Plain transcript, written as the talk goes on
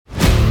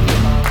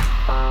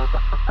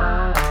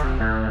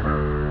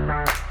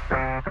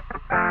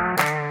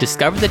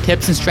Discover the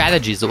tips and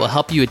strategies that will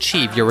help you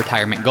achieve your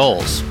retirement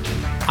goals.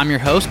 I'm your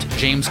host,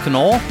 James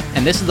Knoll,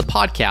 and this is the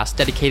podcast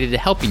dedicated to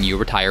helping you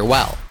retire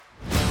well.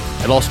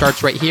 It all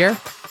starts right here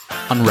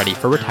on Ready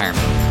for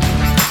Retirement.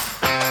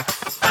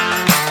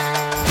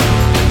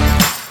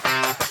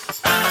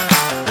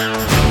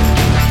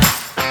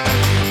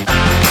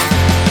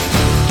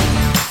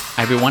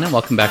 Hi everyone, and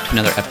welcome back to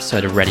another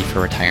episode of Ready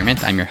for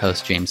Retirement. I'm your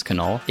host, James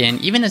Knoll.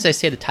 And even as I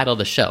say the title of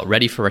the show,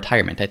 Ready for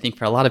Retirement, I think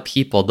for a lot of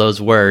people,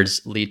 those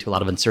words lead to a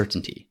lot of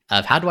uncertainty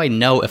of how do I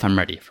know if I'm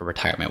ready for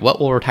retirement? What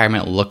will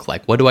retirement look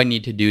like? What do I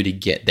need to do to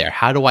get there?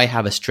 How do I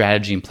have a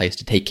strategy in place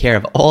to take care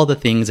of all the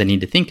things I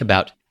need to think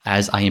about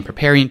as I am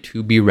preparing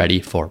to be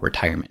ready for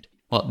retirement?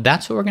 Well,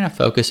 that's what we're going to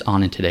focus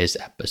on in today's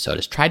episode,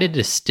 is try to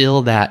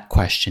distill that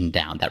question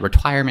down, that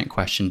retirement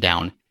question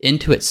down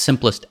into its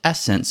simplest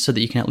essence so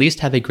that you can at least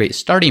have a great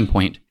starting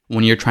point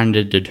when you're trying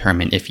to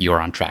determine if you're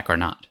on track or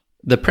not.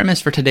 The premise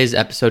for today's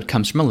episode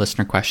comes from a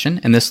listener question,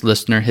 and this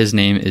listener, his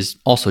name is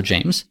also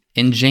James.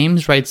 And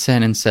James writes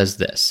in and says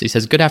this. He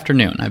says, "Good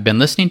afternoon. I've been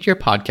listening to your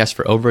podcast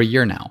for over a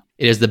year now.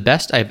 It is the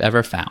best I've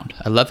ever found.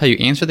 I love how you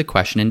answer the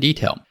question in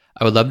detail.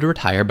 I would love to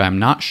retire, but I'm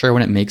not sure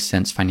when it makes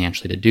sense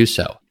financially to do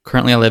so.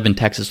 Currently, I live in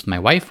Texas with my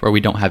wife, where we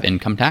don't have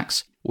income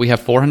tax. We have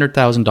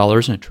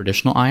 $400,000 in a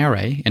traditional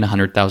IRA and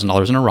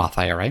 $100,000 in a Roth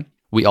IRA.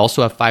 We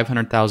also have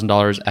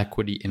 $500,000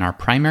 equity in our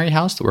primary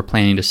house that we're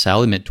planning to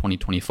sell in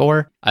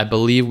mid-2024. I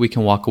believe we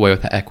can walk away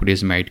with that equity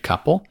as a married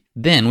couple.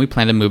 Then we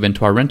plan to move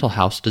into our rental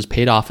house that is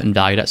paid off and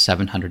valued at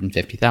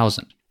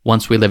 $750,000.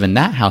 Once we live in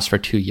that house for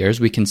 2 years,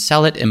 we can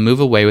sell it and move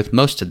away with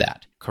most of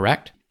that,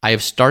 correct? I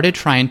have started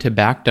trying to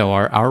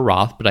backdoor our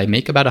Roth, but I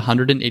make about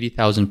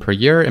 $180,000 per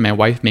year and my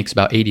wife makes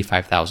about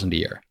 $85,000 a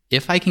year.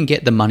 If I can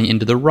get the money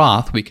into the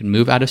Roth, we can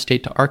move out of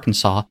state to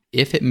Arkansas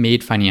if it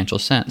made financial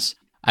sense.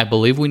 I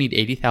believe we need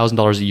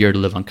 $80,000 a year to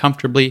live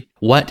uncomfortably.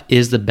 What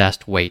is the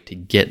best way to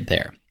get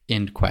there?"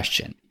 End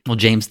question. Well,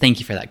 James,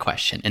 thank you for that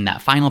question. And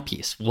that final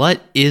piece,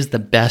 what is the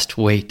best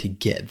way to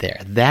get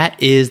there?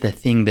 That is the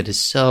thing that is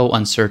so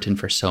uncertain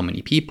for so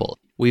many people.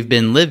 We've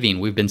been living,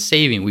 we've been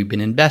saving, we've been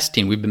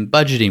investing, we've been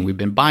budgeting, we've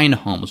been buying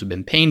homes, we've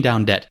been paying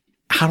down debt.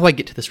 How do I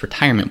get to this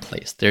retirement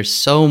place? There's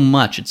so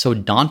much. It's so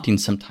daunting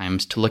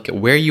sometimes to look at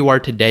where you are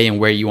today and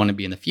where you want to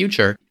be in the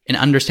future and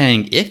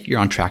understanding if you're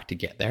on track to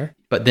get there.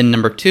 But then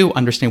number two,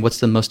 understand what's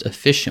the most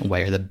efficient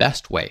way or the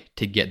best way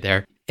to get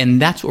there.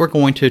 And that's what we're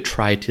going to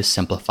try to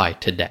simplify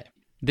today.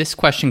 This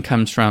question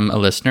comes from a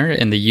listener,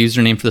 and the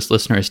username for this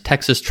listener is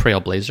Texas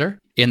Trailblazer.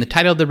 And the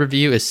title of the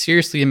review is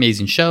Seriously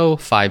Amazing Show,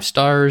 5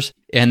 stars.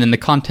 And then the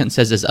content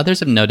says, as others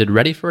have noted,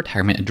 Ready for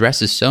Retirement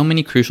addresses so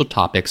many crucial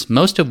topics,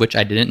 most of which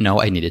I didn't know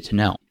I needed to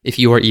know. If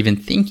you are even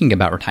thinking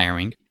about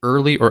retiring,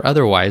 early or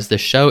otherwise, the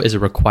show is a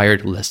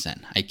required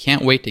listen. I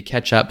can't wait to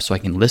catch up so I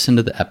can listen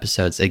to the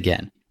episodes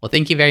again. Well,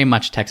 thank you very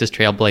much, Texas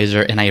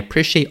Trailblazer, and I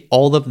appreciate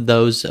all of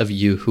those of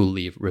you who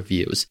leave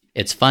reviews.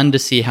 It's fun to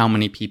see how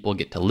many people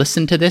get to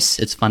listen to this.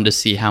 It's fun to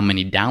see how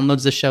many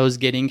downloads the show is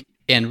getting.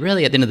 And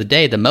really, at the end of the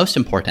day, the most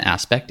important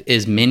aspect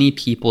is many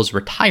people's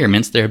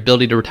retirements, their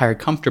ability to retire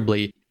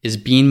comfortably, is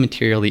being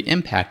materially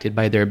impacted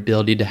by their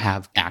ability to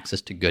have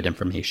access to good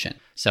information.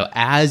 So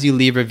as you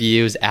leave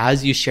reviews,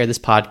 as you share this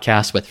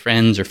podcast with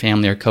friends or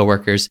family or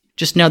coworkers,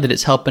 just know that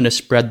it's helping to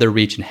spread the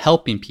reach and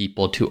helping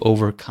people to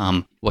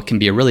overcome what can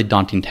be a really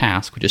daunting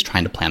task, which is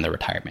trying to plan their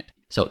retirement.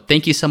 So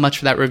thank you so much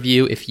for that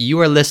review. If you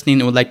are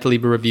listening and would like to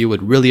leave a review,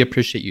 would really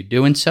appreciate you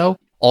doing so.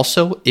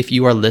 Also, if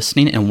you are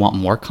listening and want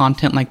more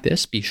content like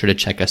this, be sure to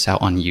check us out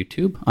on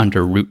YouTube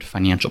under Root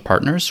Financial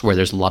Partners, where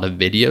there's a lot of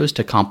videos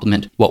to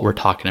complement what we're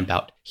talking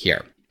about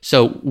here.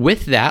 So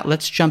with that,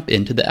 let's jump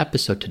into the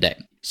episode today.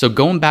 So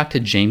going back to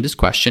James's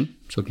question,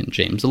 so again,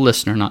 James, the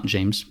listener, not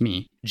James,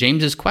 me.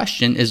 James's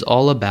question is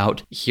all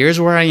about, here's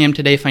where I am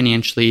today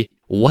financially.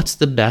 What's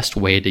the best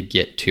way to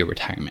get to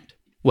retirement?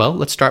 Well,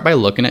 let's start by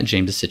looking at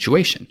James's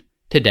situation.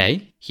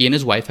 Today, he and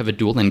his wife have a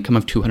dual income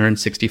of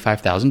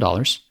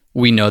 $265,000.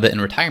 We know that in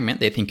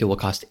retirement, they think it will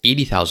cost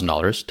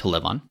 $80,000 to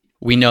live on.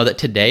 We know that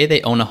today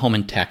they own a home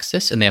in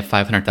Texas and they have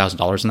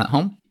 $500,000 in that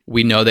home.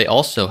 We know they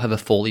also have a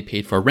fully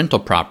paid for rental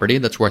property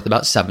that's worth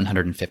about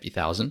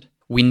 $750,000.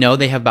 We know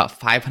they have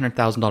about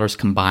 $500,000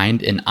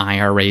 combined in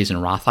IRAs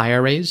and Roth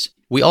IRAs.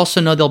 We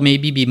also know they'll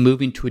maybe be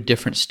moving to a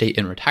different state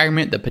in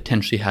retirement that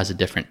potentially has a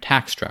different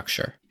tax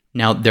structure.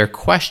 Now, their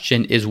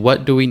question is,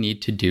 what do we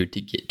need to do to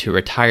get to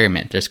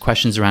retirement? There's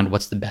questions around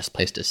what's the best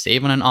place to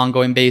save on an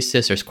ongoing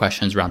basis. There's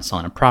questions around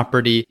selling a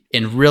property.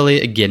 And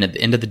really, again, at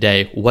the end of the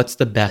day, what's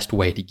the best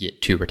way to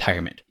get to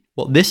retirement?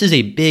 Well, this is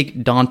a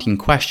big, daunting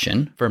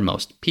question for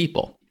most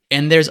people.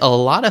 And there's a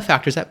lot of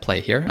factors at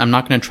play here. I'm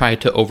not going to try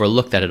to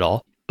overlook that at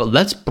all. But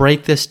let's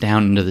break this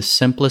down into the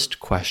simplest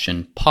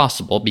question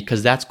possible,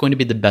 because that's going to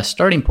be the best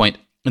starting point.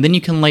 And then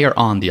you can layer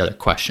on the other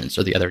questions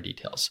or the other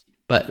details.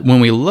 But when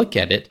we look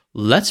at it,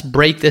 let's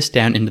break this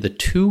down into the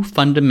two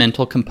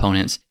fundamental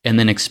components and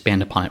then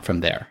expand upon it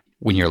from there.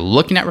 When you're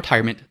looking at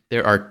retirement,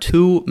 there are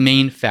two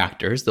main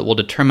factors that will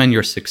determine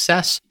your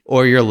success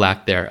or your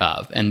lack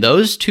thereof. And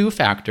those two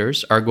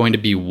factors are going to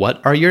be, what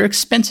are your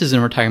expenses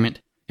in retirement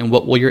and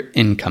what will your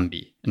income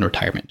be in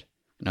retirement.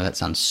 I know that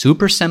sounds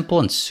super simple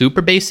and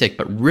super basic,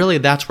 but really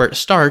that's where it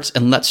starts,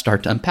 and let's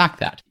start to unpack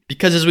that.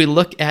 Because as we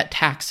look at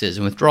taxes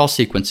and withdrawal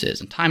sequences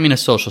and timing of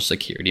Social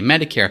Security,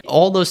 Medicare,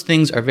 all those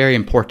things are very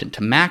important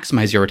to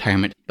maximize your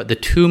retirement, but the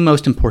two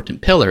most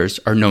important pillars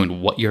are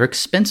knowing what your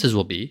expenses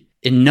will be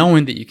and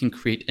knowing that you can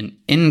create an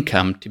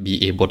income to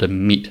be able to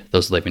meet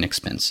those living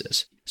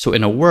expenses. So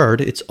in a word,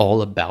 it's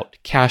all about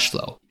cash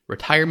flow.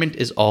 Retirement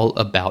is all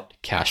about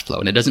cash flow,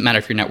 and it doesn't matter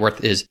if your net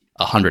worth is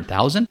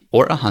 $100,000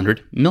 or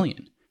 $100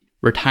 million.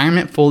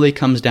 Retirement fully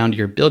comes down to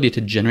your ability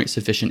to generate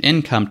sufficient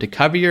income to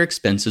cover your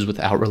expenses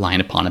without relying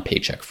upon a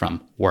paycheck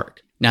from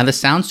work. Now, this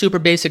sounds super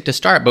basic to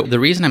start, but the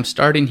reason I'm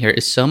starting here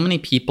is so many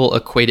people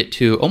equate it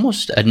to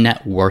almost a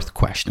net worth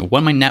question.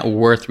 When my net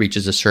worth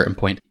reaches a certain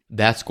point,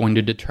 that's going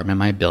to determine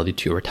my ability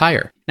to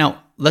retire.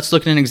 Now, let's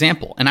look at an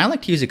example. And I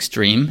like to use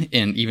extreme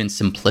and even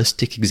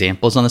simplistic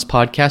examples on this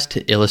podcast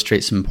to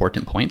illustrate some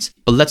important points.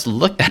 But let's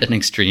look at an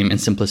extreme and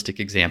simplistic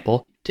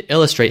example to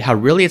illustrate how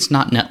really it's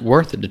not net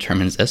worth that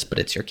determines this, but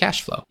it's your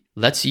cash flow.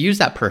 Let's use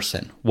that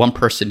person, one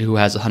person who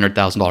has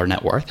 $100,000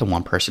 net worth and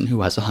one person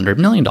who has $100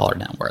 million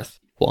net worth.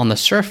 Well, on the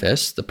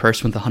surface, the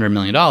person with $100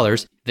 million,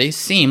 they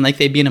seem like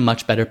they'd be in a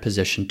much better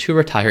position to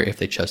retire if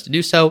they chose to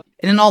do so.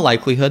 And in all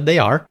likelihood, they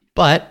are.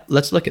 But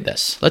let's look at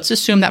this. Let's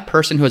assume that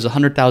person who has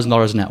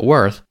 $100,000 net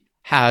worth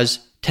has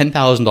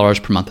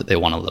 $10,000 per month that they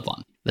want to live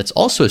on. Let's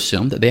also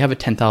assume that they have a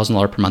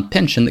 $10,000 per month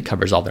pension that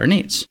covers all their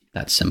needs.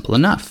 That's simple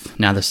enough.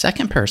 Now, the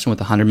second person with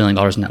 $100 million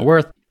net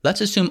worth, let's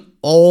assume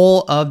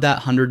all of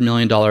that $100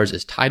 million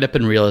is tied up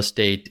in real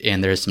estate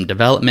and there's some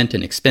development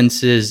and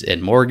expenses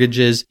and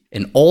mortgages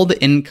and all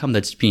the income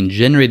that's being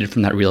generated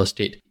from that real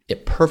estate.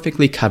 It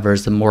perfectly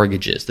covers the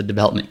mortgages, the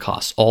development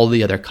costs, all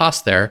the other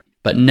costs there,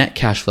 but net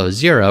cash flow is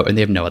zero and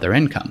they have no other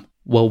income.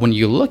 Well, when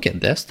you look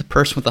at this, the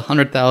person with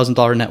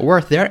 $100,000 net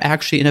worth, they're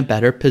actually in a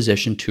better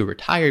position to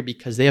retire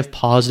because they have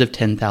positive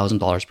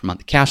 $10,000 per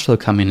month cash flow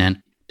coming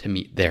in to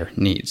meet their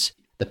needs.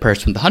 The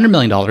person with $100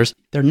 million,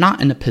 they're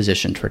not in a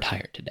position to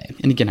retire today.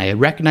 And again, I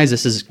recognize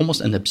this is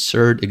almost an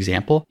absurd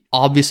example.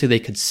 Obviously, they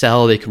could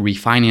sell, they could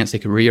refinance, they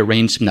could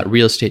rearrange some of that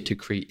real estate to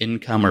create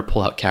income or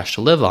pull out cash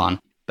to live on.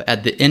 But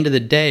at the end of the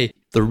day,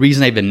 the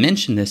reason I even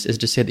mention this is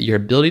to say that your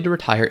ability to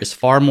retire is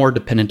far more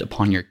dependent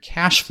upon your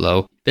cash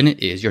flow than it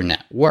is your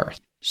net worth.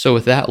 So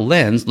with that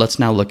lens, let's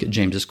now look at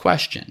James's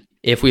question.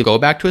 If we go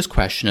back to his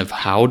question of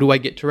how do I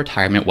get to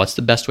retirement, what's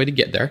the best way to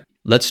get there?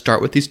 Let's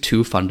start with these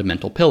two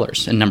fundamental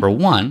pillars. And number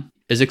one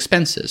is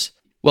expenses.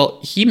 Well,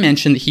 he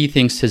mentioned that he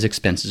thinks his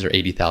expenses are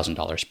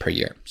 $80,000 per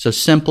year. So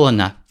simple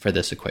enough for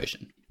this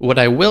equation. What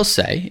I will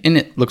say, and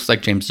it looks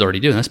like James is already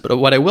doing this, but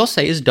what I will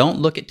say is don't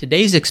look at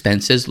today's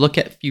expenses, look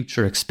at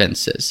future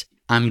expenses.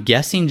 I'm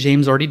guessing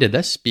James already did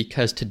this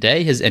because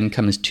today his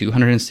income is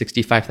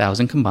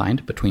 $265,000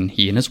 combined between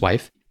he and his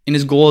wife, and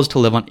his goal is to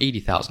live on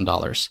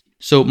 $80,000.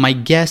 So my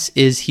guess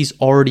is he's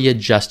already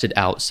adjusted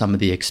out some of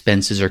the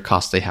expenses or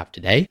costs they have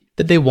today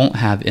that they won't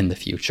have in the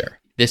future.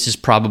 This is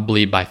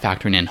probably by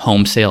factoring in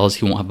home sales,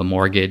 he won't have a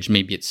mortgage.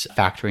 Maybe it's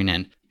factoring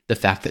in the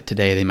fact that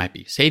today they might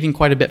be saving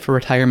quite a bit for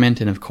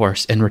retirement. And of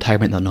course, in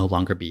retirement, they'll no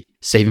longer be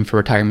saving for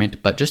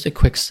retirement. But just a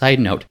quick side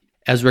note,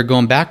 as we're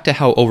going back to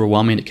how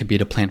overwhelming it can be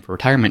to plan for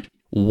retirement,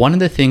 one of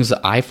the things that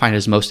I find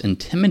is most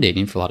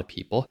intimidating for a lot of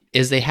people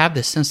is they have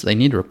this sense that they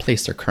need to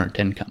replace their current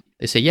income.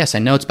 They say, yes, I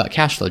know it's about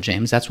cash flow,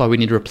 James. That's why we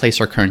need to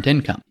replace our current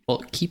income.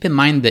 Well, keep in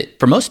mind that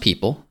for most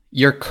people,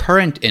 your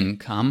current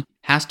income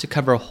has to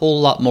cover a whole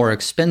lot more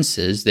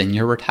expenses than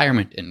your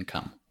retirement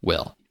income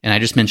will. And I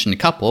just mentioned a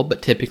couple,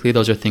 but typically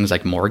those are things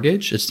like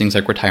mortgage. It's things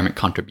like retirement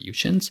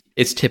contributions.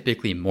 It's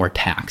typically more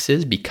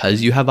taxes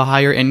because you have a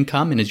higher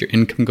income. And as your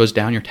income goes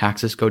down, your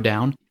taxes go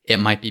down. It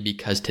might be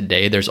because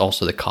today there's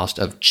also the cost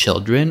of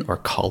children or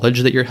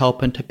college that you're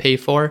helping to pay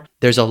for.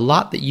 There's a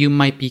lot that you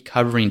might be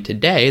covering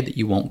today that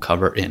you won't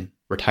cover in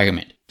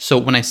retirement. So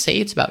when I say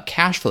it's about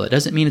cash flow, it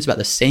doesn't mean it's about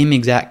the same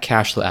exact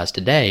cash flow as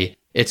today.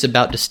 It's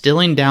about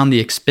distilling down the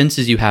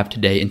expenses you have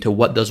today into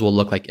what those will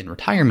look like in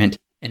retirement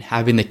and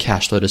having the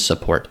cash flow to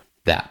support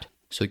that.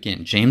 So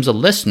again, James, a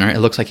listener, it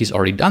looks like he's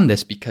already done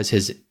this because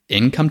his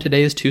income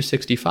today is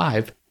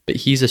 $265,000, but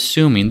he's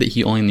assuming that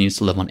he only needs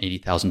to live on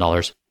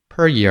 $80,000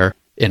 per year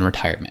in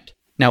retirement.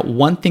 Now,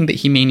 one thing that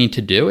he may need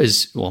to do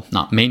is, well,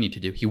 not may need to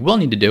do, he will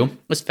need to do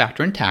is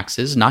factor in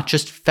taxes, not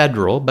just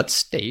federal, but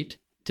state.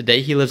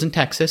 Today he lives in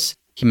Texas.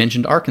 He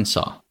mentioned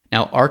Arkansas.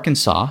 Now,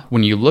 Arkansas,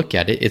 when you look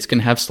at it, it's going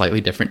to have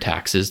slightly different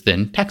taxes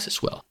than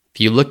Texas will. If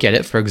you look at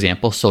it, for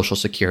example, Social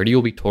Security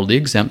will be totally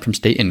exempt from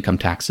state income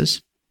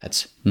taxes.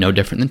 That's no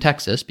different than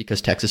Texas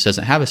because Texas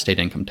doesn't have a state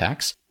income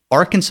tax.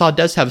 Arkansas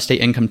does have a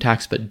state income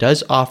tax, but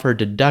does offer a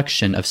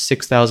deduction of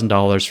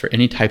 $6,000 for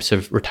any types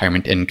of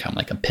retirement income,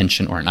 like a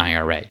pension or an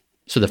IRA.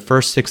 So the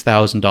first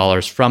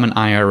 $6,000 from an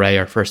IRA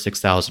or first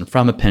 $6,000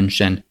 from a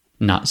pension,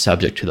 not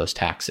subject to those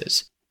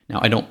taxes. Now,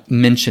 I don't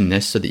mention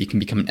this so that you can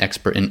become an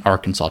expert in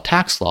Arkansas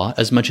tax law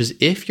as much as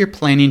if you're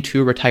planning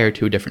to retire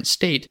to a different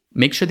state,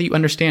 make sure that you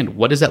understand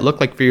what does that look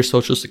like for your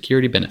Social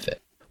Security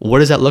benefit? What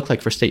does that look like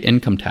for state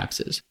income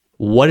taxes?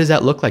 What does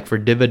that look like for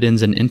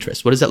dividends and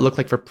interest? What does that look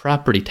like for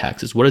property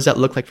taxes? What does that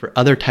look like for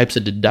other types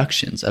of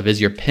deductions of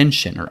is your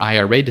pension or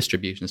IRA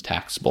distributions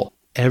taxable?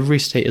 Every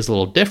state is a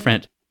little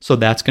different, so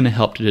that's going to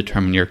help to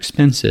determine your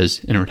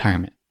expenses in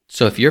retirement.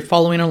 So if you're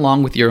following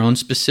along with your own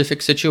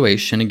specific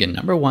situation, again,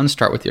 number one,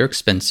 start with your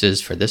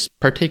expenses. For this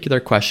particular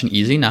question,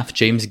 easy enough.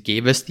 James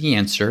gave us the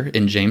answer,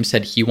 and James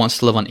said he wants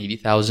to live on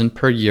 $80,000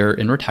 per year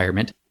in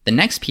retirement. The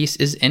next piece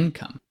is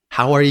income.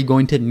 How are you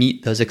going to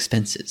meet those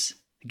expenses?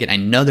 Again, I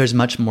know there's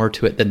much more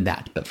to it than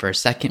that, but for a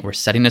second, we're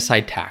setting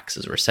aside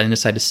taxes, we're setting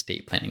aside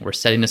estate planning, we're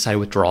setting aside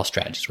withdrawal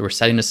strategies, we're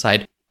setting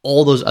aside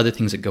all those other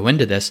things that go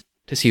into this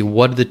to see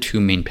what are the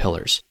two main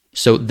pillars.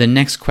 So the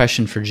next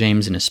question for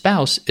James and his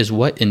spouse is,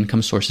 what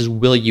income sources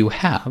will you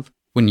have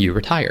when you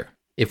retire?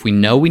 If we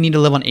know we need to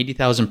live on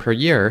 $80,000 per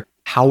year,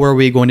 how are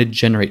we going to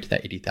generate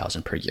that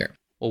 $80,000 per year?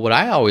 Well, what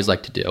I always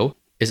like to do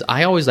is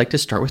I always like to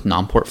start with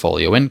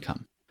non-portfolio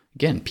income.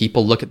 Again,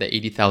 people look at the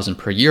 $80,000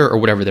 per year or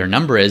whatever their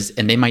number is,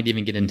 and they might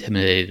even get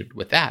intimidated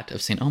with that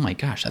of saying, oh my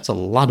gosh, that's a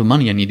lot of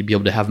money I need to be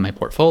able to have in my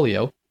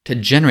portfolio to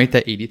generate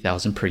that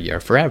 $80,000 per year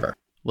forever.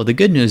 Well, the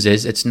good news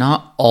is it's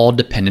not all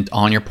dependent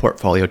on your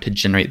portfolio to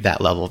generate that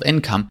level of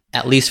income,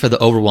 at least for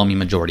the overwhelming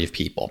majority of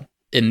people.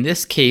 In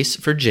this case,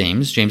 for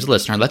James, the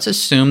listener, let's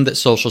assume that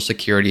Social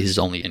Security is his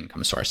only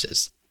income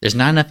sources. There's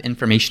not enough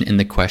information in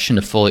the question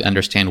to fully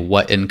understand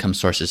what income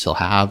sources he'll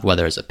have,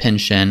 whether it's a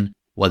pension,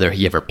 whether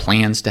he ever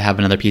plans to have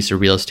another piece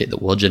of real estate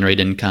that will generate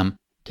income.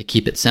 To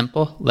keep it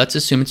simple, let's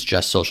assume it's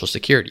just Social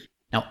Security.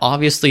 Now,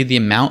 obviously, the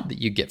amount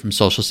that you get from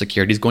Social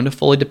Security is going to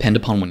fully depend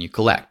upon when you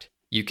collect.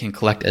 You can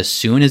collect as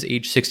soon as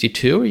age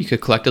 62, or you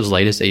could collect as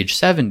late as age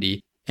 70,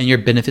 and your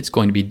benefit's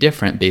going to be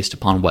different based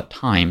upon what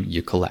time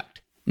you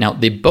collect. Now,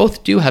 they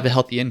both do have a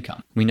healthy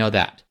income. We know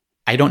that.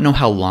 I don't know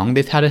how long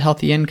they've had a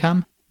healthy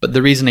income, but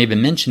the reason I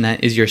even mention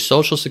that is your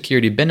Social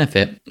Security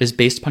benefit is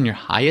based upon your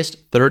highest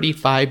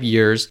 35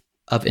 years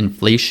of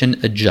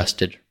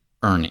inflation-adjusted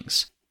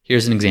earnings.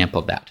 Here's an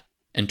example of that.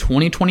 In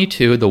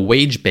 2022, the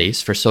wage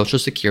base for Social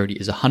Security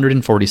is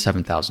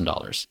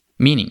 $147,000.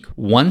 Meaning,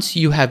 once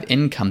you have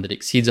income that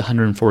exceeds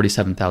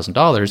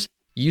 $147,000,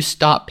 you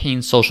stop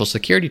paying Social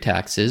Security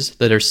taxes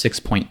that are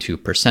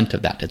 6.2%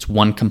 of that. It's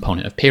one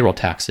component of payroll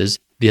taxes.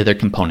 The other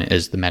component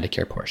is the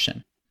Medicare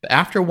portion. But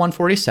after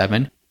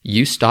 147,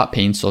 you stop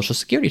paying Social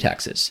Security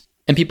taxes.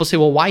 And people say,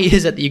 well, why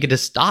is it that you get to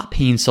stop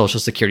paying Social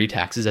Security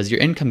taxes as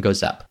your income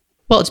goes up?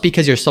 Well, it's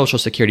because your Social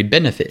Security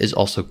benefit is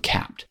also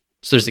capped.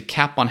 So there's a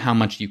cap on how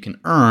much you can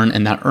earn,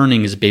 and that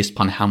earning is based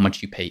upon how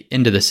much you pay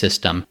into the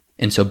system.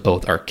 And so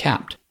both are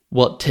capped.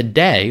 Well,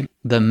 today,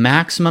 the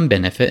maximum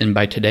benefit, and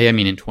by today I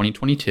mean in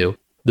 2022,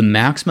 the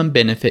maximum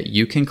benefit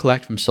you can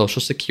collect from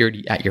Social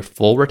Security at your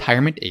full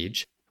retirement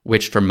age,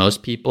 which for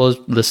most people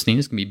listening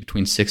is going to be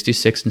between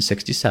 66 and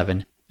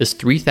 67, is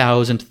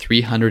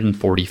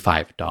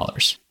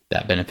 $3,345.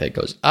 That benefit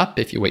goes up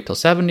if you wait till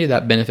 70.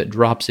 That benefit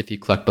drops if you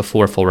collect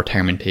before full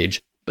retirement age,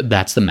 but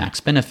that's the max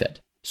benefit.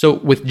 So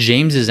with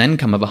James's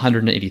income of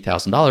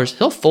 $180,000,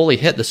 he'll fully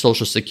hit the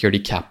Social Security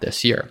cap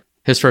this year.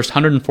 His first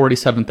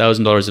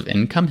 $147,000 of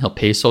income, he'll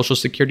pay Social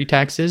Security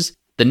taxes.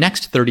 The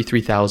next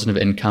 $33,000 of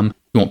income,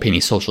 he won't pay any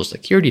Social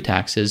Security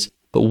taxes.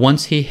 But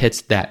once he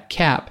hits that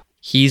cap,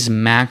 he's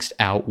maxed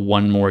out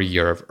one more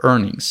year of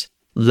earnings.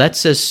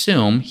 Let's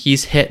assume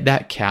he's hit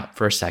that cap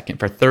for a second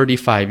for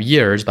 35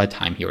 years by the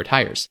time he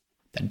retires.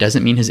 That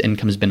doesn't mean his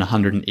income has been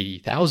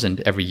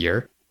 $180,000 every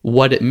year.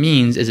 What it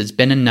means is it's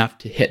been enough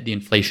to hit the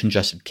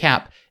inflation-adjusted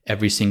cap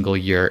every single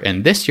year.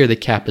 And this year, the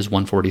cap is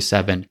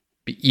 $147,000.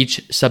 But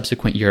each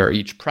subsequent year or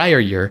each prior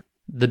year,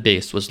 the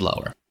base was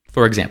lower.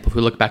 For example, if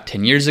we look back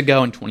 10 years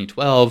ago in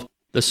 2012,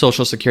 the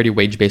Social Security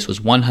wage base was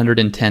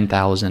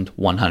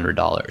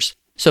 $110,100.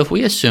 So if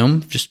we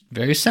assume, just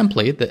very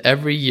simply, that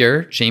every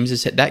year James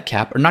has hit that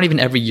cap, or not even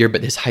every year,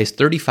 but his highest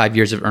 35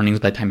 years of earnings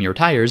by the time he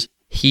retires,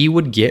 he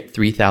would get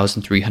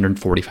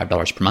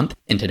 $3,345 per month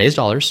in today's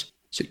dollars.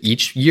 So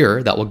each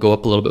year that will go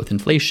up a little bit with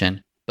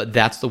inflation, but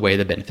that's the way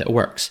the benefit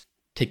works.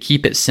 To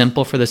keep it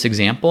simple for this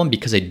example, and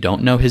because I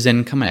don't know his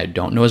income and I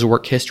don't know his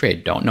work history, I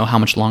don't know how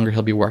much longer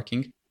he'll be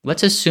working,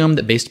 let's assume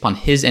that based upon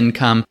his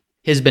income,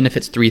 his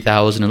benefit's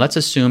 $3,000, and let's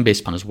assume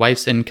based upon his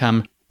wife's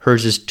income,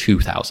 hers is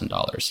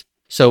 $2,000.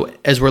 So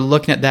as we're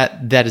looking at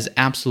that, that is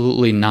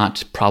absolutely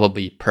not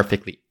probably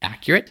perfectly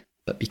accurate,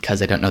 but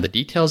because I don't know the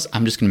details,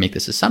 I'm just going to make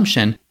this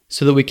assumption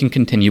so that we can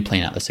continue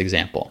playing out this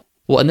example.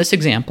 Well, in this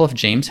example, if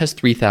James has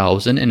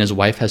 $3,000 and his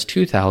wife has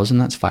 $2,000,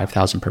 that's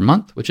 $5,000 per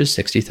month, which is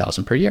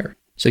 $60,000 per year.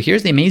 So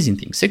here's the amazing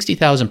thing,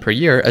 $60,000 per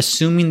year,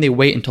 assuming they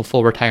wait until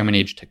full retirement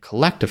age to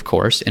collect, of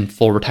course, and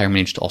full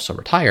retirement age to also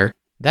retire,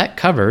 that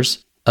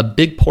covers a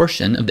big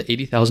portion of the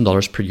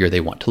 $80,000 per year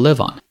they want to live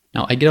on.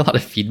 Now, I get a lot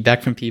of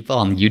feedback from people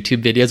on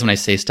YouTube videos when I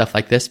say stuff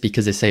like this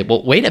because they say,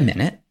 well, wait a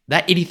minute,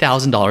 that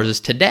 $80,000 is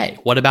today.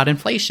 What about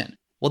inflation?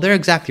 Well, they're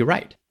exactly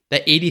right.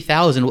 That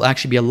 $80,000 will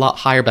actually be a lot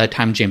higher by the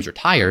time James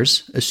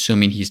retires,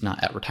 assuming he's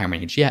not at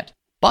retirement age yet.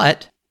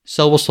 But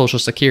so will Social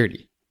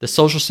Security. The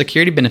Social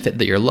Security benefit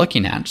that you're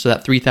looking at, so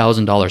that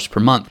 $3,000 per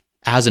month,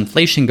 as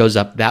inflation goes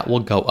up, that will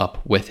go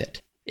up with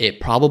it. It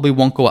probably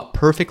won't go up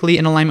perfectly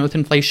in alignment with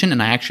inflation,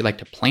 and I actually like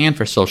to plan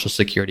for Social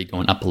Security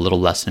going up a little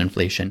less than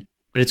inflation,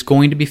 but it's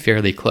going to be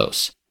fairly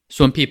close.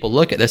 So when people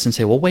look at this and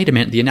say, well, wait a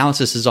minute, the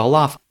analysis is all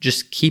off,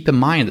 just keep in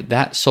mind that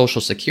that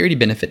Social Security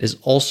benefit is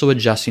also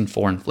adjusting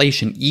for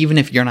inflation. Even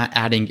if you're not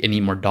adding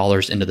any more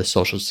dollars into the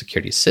Social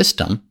Security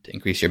system to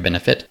increase your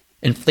benefit,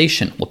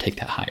 inflation will take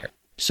that higher.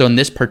 So in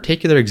this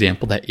particular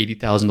example, that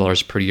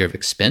 $80,000 per year of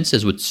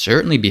expenses would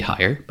certainly be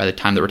higher by the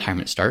time the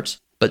retirement starts,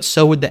 but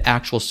so would the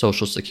actual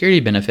Social Security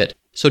benefit,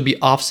 so it'd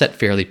be offset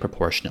fairly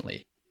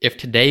proportionately. If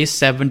today's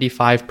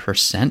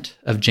 75%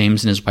 of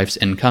James and his wife's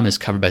income is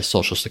covered by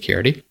Social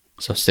Security,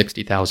 so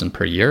 $60,000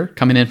 per year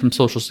coming in from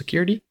Social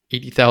Security,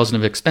 $80,000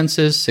 of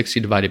expenses,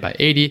 60 divided by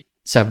 80,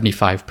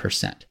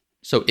 75%.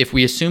 So if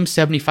we assume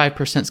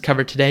 75% is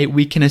covered today,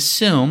 we can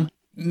assume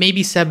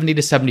maybe 70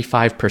 to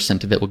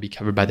 75% of it will be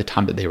covered by the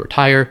time that they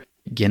retire.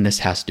 Again, this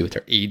has to do with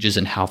their ages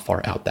and how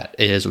far out that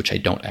is, which I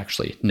don't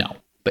actually know.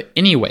 But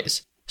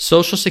anyways,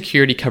 Social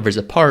Security covers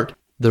a part,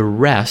 the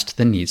rest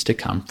then needs to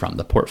come from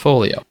the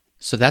portfolio.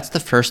 So that's the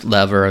first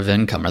lever of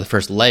income, or the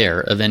first layer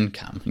of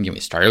income. Again, we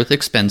started with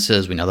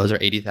expenses. We know those are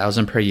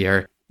 $80,000 per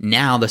year.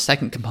 Now the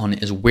second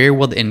component is, where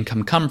will the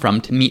income come from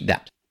to meet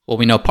that? Well,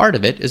 we know part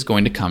of it is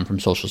going to come from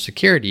Social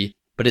Security,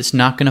 but it's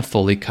not going to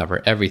fully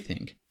cover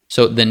everything.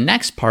 So the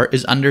next part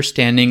is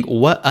understanding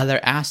what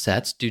other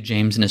assets do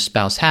James and his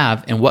spouse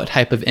have, and what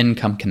type of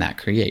income can that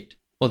create?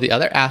 Well, the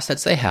other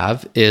assets they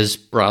have is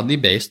broadly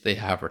based. They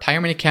have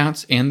retirement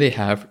accounts and they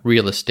have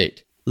real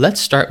estate.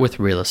 Let's start with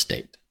real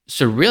estate.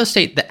 So real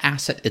estate, the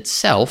asset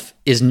itself,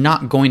 is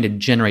not going to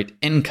generate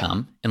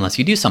income unless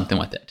you do something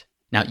with it.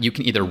 Now, you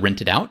can either rent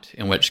it out,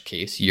 in which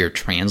case you're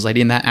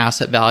translating that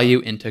asset value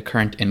into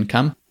current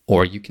income,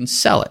 or you can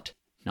sell it.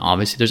 Now,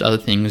 obviously, there's other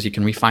things. You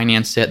can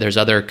refinance it. There's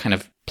other kind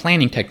of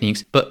planning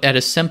techniques. But at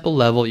a simple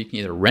level, you can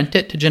either rent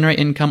it to generate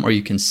income, or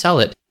you can sell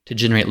it to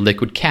generate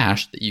liquid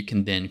cash that you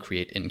can then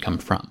create income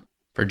from.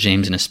 For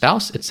James and his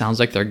spouse, it sounds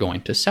like they're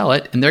going to sell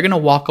it, and they're going to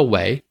walk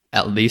away,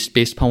 at least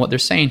based upon what they're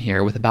saying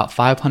here, with about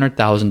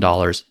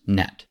 $500,000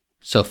 net.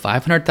 So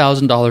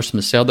 $500,000 from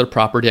the sale of their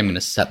property. I'm going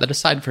to set that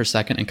aside for a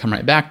second and come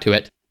right back to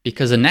it,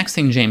 because the next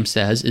thing James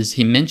says is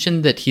he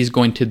mentioned that he's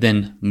going to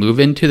then move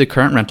into the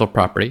current rental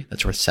property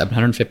that's worth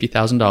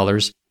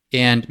 $750,000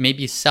 and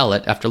maybe sell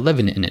it after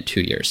living in it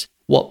 2 years.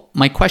 Well,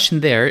 my question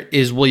there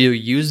is, will you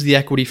use the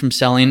equity from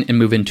selling and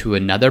move into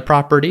another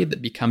property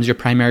that becomes your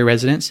primary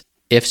residence?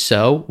 If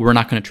so, we're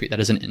not going to treat that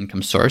as an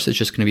income source. It's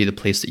just going to be the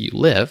place that you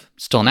live.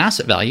 Still an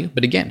asset value,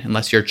 but again,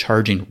 unless you're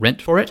charging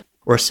rent for it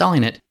or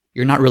selling it,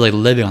 you're not really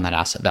living on that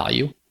asset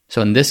value.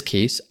 So in this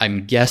case,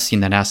 I'm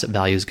guessing that asset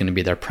value is going to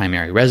be their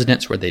primary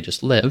residence where they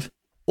just live.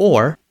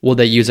 Or will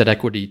they use that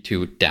equity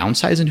to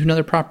downsize into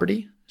another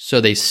property so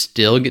they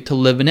still get to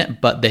live in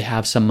it, but they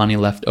have some money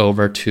left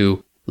over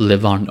to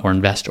live on or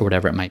invest or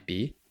whatever it might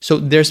be? So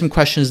there's some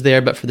questions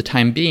there, but for the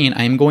time being,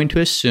 I am going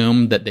to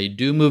assume that they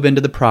do move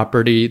into the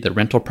property, the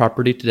rental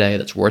property today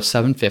that's worth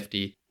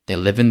 $750,000. They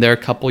live in there a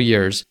couple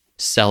years,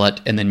 sell it,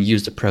 and then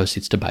use the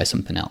proceeds to buy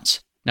something else.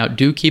 Now,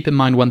 do keep in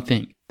mind one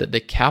thing, that the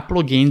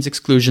capital gains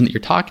exclusion that you're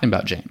talking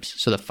about, James,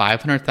 so the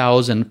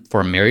 $500,000 for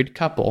a married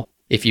couple,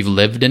 if you've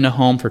lived in a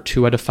home for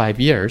 2 out of 5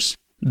 years,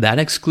 that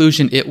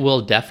exclusion, it will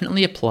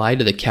definitely apply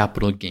to the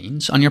capital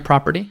gains on your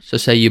property. So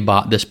say you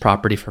bought this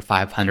property for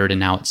 $500,000 and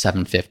now it's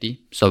 $750,000.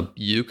 So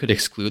you could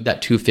exclude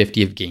that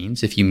 $250,000 of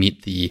gains if you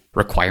meet the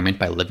requirement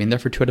by living there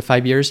for 2 out of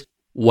 5 years.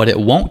 What it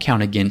won't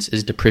count against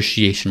is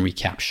depreciation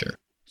recapture.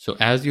 So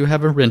as you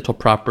have a rental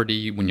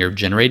property, when you're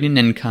generating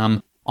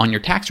income on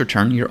your tax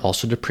return, you're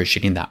also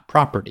depreciating that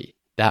property.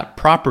 That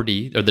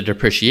property, or the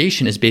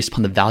depreciation, is based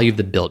upon the value of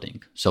the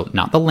building. So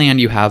not the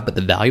land you have, but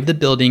the value of the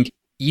building.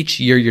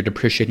 Each year you're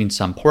depreciating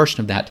some portion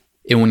of that.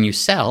 And when you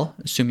sell,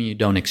 assuming you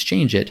don't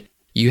exchange it,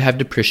 you have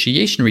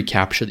depreciation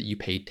recapture that you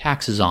pay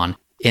taxes on.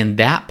 And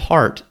that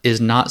part is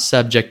not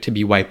subject to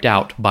be wiped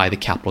out by the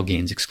capital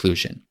gains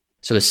exclusion.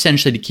 So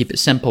essentially, to keep it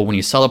simple, when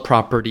you sell a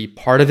property,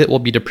 part of it will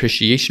be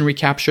depreciation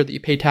recapture that you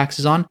pay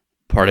taxes on.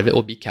 Part of it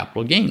will be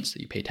capital gains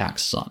that you pay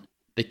taxes on.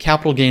 The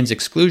capital gains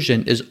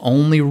exclusion is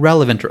only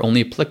relevant or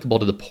only applicable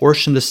to the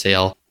portion of the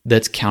sale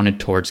that's counted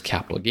towards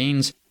capital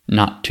gains,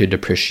 not to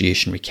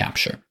depreciation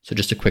recapture. So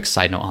just a quick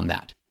side note on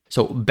that.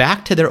 So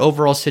back to their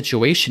overall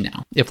situation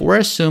now. If we're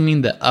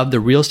assuming that of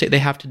the real estate they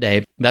have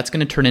today, that's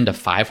going to turn into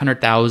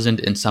 $500,000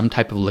 in some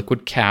type of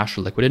liquid cash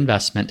or liquid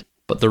investment,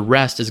 but the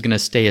rest is going to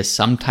stay as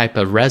some type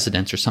of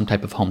residence or some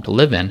type of home to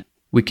live in,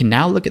 we can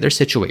now look at their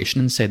situation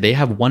and say they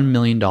have $1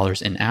 million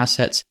in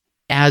assets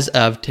as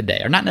of today,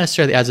 or not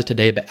necessarily as of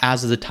today, but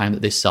as of the time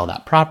that they sell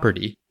that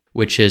property,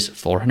 which is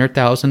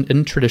 $400,000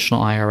 in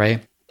traditional IRA,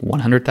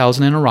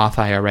 $100,000 in a Roth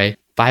IRA,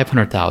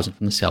 $500,000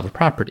 from the sale of a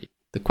property.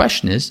 The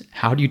question is,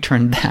 how do you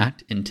turn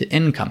that into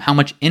income? How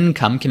much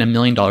income can $1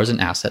 million in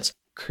assets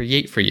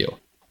create for you?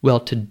 Well,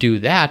 to do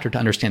that, or to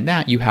understand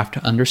that, you have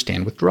to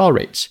understand withdrawal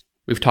rates.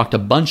 We've talked a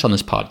bunch on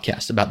this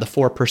podcast about the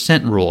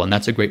 4% rule, and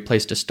that's a great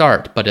place to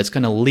start, but it's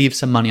going to leave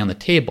some money on the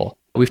table.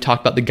 We've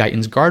talked about the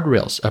Guyton's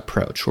guardrails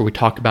approach, where we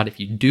talk about if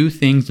you do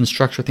things and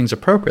structure things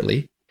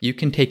appropriately, you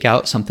can take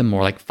out something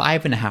more like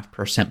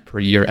 5.5% per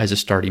year as a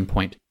starting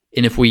point.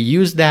 And if we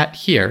use that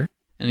here,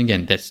 and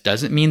again, this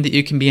doesn't mean that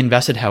you can be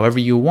invested however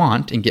you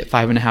want and get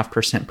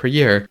 5.5% per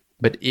year,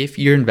 but if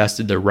you're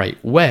invested the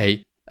right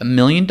way, $1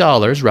 million,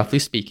 roughly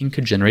speaking,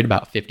 could generate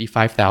about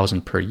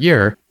 $55,000 per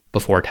year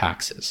before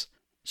taxes.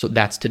 So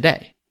that's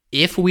today.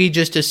 If we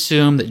just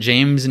assume that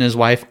James and his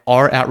wife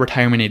are at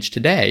retirement age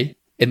today,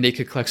 and they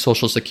could collect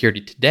Social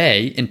Security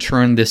today and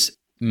turn this $1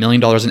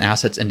 million in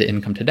assets into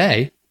income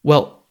today,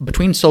 well,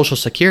 between Social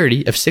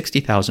Security of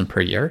 $60,000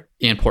 per year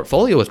and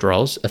portfolio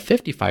withdrawals of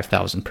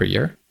 $55,000 per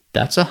year,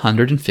 that's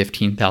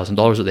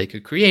 $115,000 that they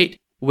could create,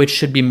 which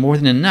should be more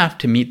than enough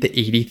to meet the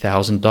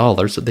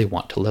 $80,000 that they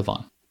want to live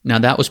on. Now,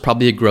 that was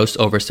probably a gross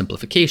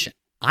oversimplification.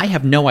 I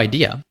have no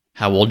idea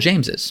how old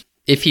James is.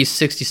 If he's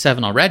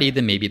 67 already,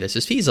 then maybe this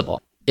is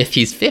feasible. If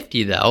he's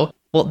 50, though,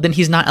 well, then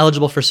he's not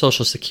eligible for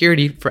Social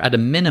Security for at a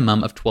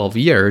minimum of 12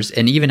 years,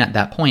 and even at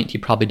that point, he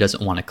probably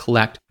doesn't want to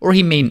collect, or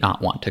he may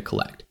not want to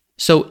collect.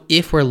 So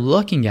if we're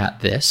looking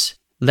at this,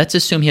 let's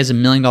assume he has $1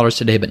 million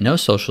today but no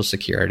Social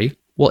Security.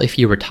 Well, if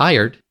he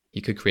retired,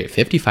 he could create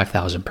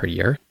 $55,000 per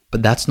year,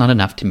 but that's not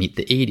enough to meet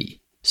the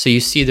 80. So you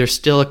see there's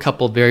still a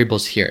couple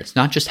variables here. It's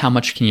not just how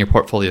much can your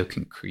portfolio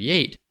can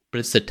create, but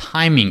it's the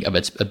timing of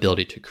its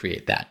ability to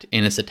create that.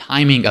 And it's the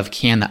timing of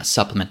can that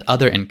supplement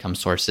other income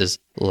sources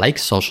like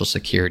Social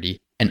Security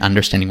and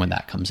understanding when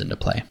that comes into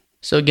play.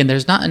 So again,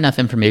 there's not enough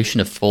information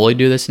to fully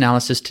do this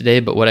analysis today,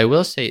 but what I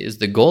will say is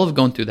the goal of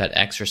going through that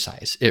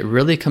exercise, it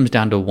really comes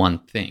down to one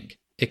thing.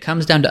 It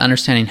comes down to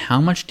understanding how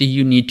much do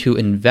you need to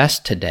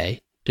invest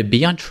today to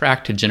be on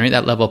track to generate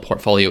that level of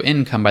portfolio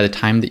income by the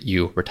time that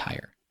you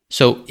retire.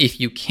 So if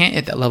you can't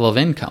hit that level of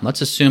income,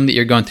 let's assume that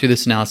you're going through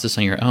this analysis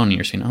on your own and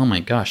you're saying, oh my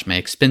gosh, my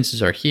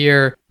expenses are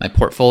here, my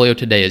portfolio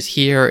today is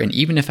here, and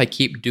even if I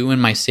keep doing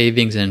my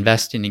savings and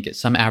investing and get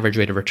some average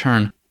rate of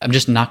return, I'm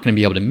just not going to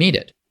be able to meet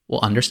it. Well,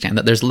 understand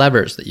that there's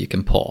levers that you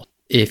can pull.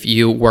 If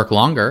you work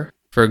longer,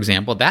 for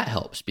example, that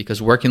helps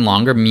because working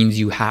longer means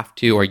you have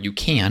to or you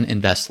can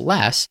invest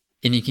less,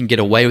 and you can get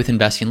away with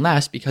investing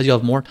less because you'll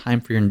have more time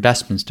for your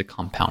investments to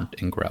compound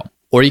and grow.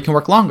 Or you can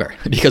work longer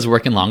because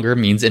working longer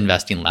means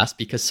investing less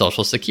because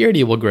Social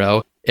Security will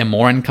grow and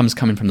more income's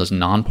coming from those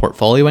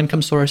non-portfolio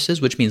income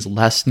sources, which means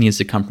less needs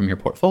to come from your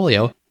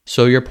portfolio,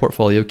 so your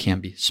portfolio can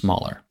be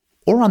smaller.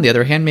 Or on the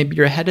other hand, maybe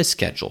you're ahead of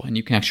schedule and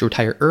you can actually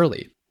retire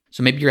early.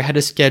 So maybe you're ahead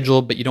of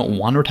schedule, but you don't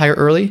want to retire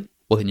early.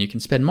 Well, then you can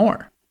spend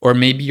more. Or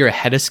maybe you're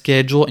ahead of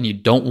schedule and you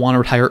don't want to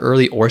retire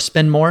early or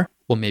spend more.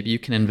 Well, maybe you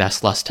can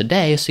invest less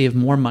today so you have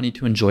more money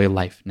to enjoy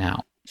life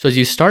now. So as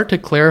you start to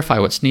clarify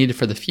what's needed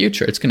for the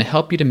future, it's going to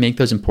help you to make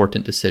those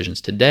important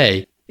decisions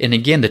today. And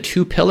again, the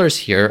two pillars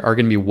here are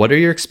going to be what are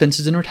your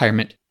expenses in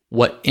retirement?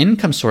 What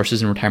income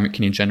sources in retirement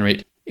can you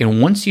generate?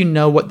 And once you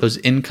know what those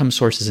income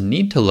sources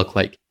need to look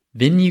like,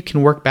 then you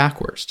can work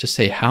backwards to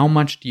say how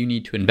much do you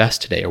need to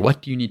invest today or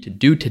what do you need to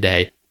do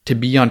today to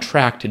be on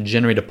track to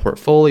generate a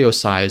portfolio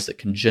size that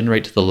can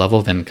generate to the level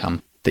of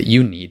income that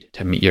you need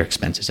to meet your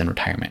expenses in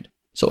retirement.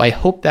 So I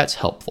hope that's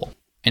helpful.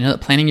 I know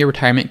that planning your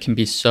retirement can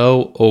be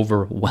so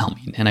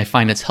overwhelming, and I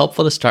find it's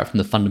helpful to start from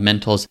the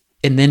fundamentals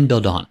and then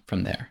build on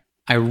from there.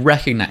 I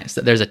recognize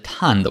that there's a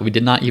ton that we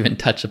did not even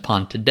touch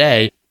upon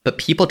today, but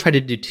people try to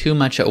do too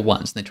much at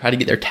once, and they try to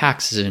get their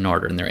taxes in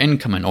order, and their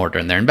income in order,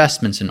 and their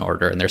investments in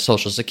order, and their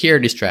Social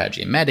Security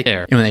strategy, and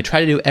Medicare. And when they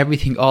try to do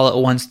everything all at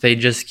once, they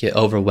just get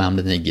overwhelmed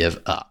and they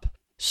give up.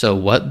 So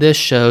what this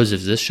shows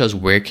is this shows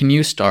where can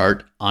you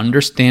start,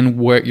 understand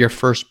what your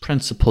first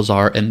principles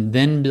are, and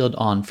then build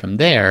on from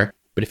there.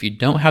 But if you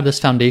don't have this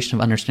foundation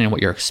of understanding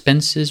what your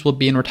expenses will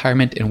be in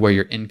retirement and where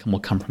your income will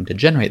come from to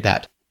generate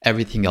that,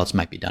 everything else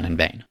might be done in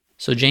vain.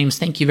 So James,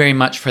 thank you very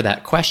much for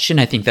that question.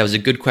 I think that was a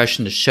good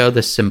question to show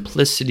the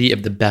simplicity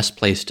of the best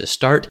place to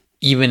start,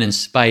 even in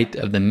spite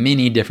of the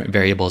many different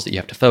variables that you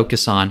have to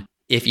focus on.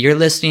 If you're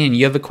listening and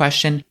you have a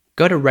question,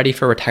 go to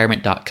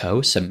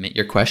readyforretirement.co, submit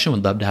your question.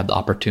 We'd love to have the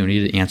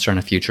opportunity to answer on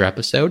a future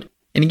episode.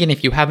 And again,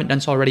 if you haven't done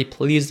so already,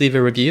 please leave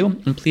a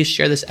review and please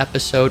share this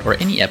episode or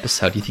any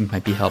episode you think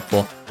might be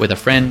helpful with a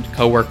friend,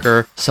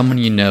 coworker, someone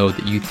you know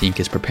that you think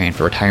is preparing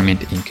for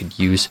retirement and could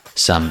use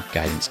some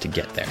guidance to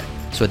get there.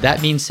 So with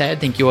that being said,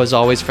 thank you as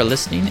always for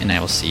listening, and I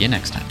will see you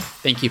next time.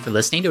 Thank you for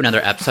listening to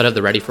another episode of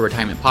the Ready for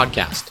Retirement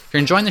podcast. If you're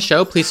enjoying the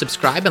show, please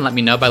subscribe and let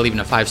me know by leaving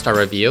a 5-star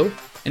review.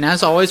 And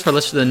as always, for a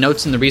list of the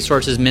notes and the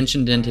resources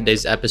mentioned in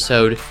today's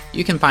episode,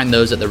 you can find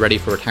those at the Ready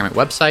for Retirement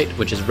website,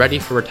 which is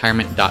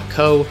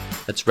readyforretirement.co.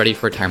 That's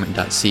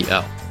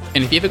readyforretirement.co.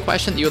 And if you have a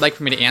question that you would like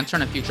for me to answer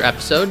on a future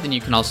episode, then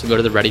you can also go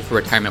to the Ready for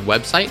Retirement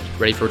website,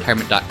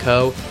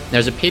 readyforretirement.co.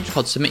 There's a page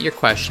called Submit Your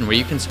Question where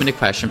you can submit a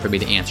question for me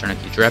to answer in a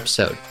future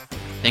episode.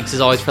 Thanks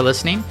as always for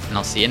listening, and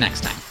I'll see you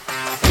next time.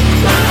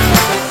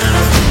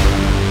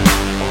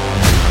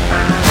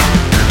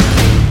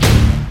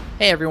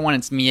 Hey everyone,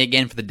 it's me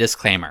again for the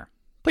disclaimer.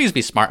 Please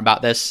be smart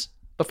about this.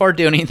 Before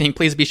doing anything,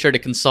 please be sure to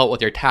consult with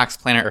your tax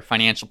planner or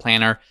financial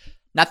planner.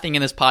 Nothing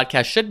in this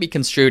podcast should be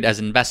construed as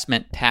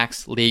investment,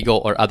 tax,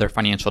 legal, or other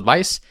financial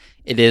advice.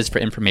 It is for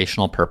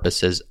informational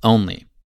purposes only.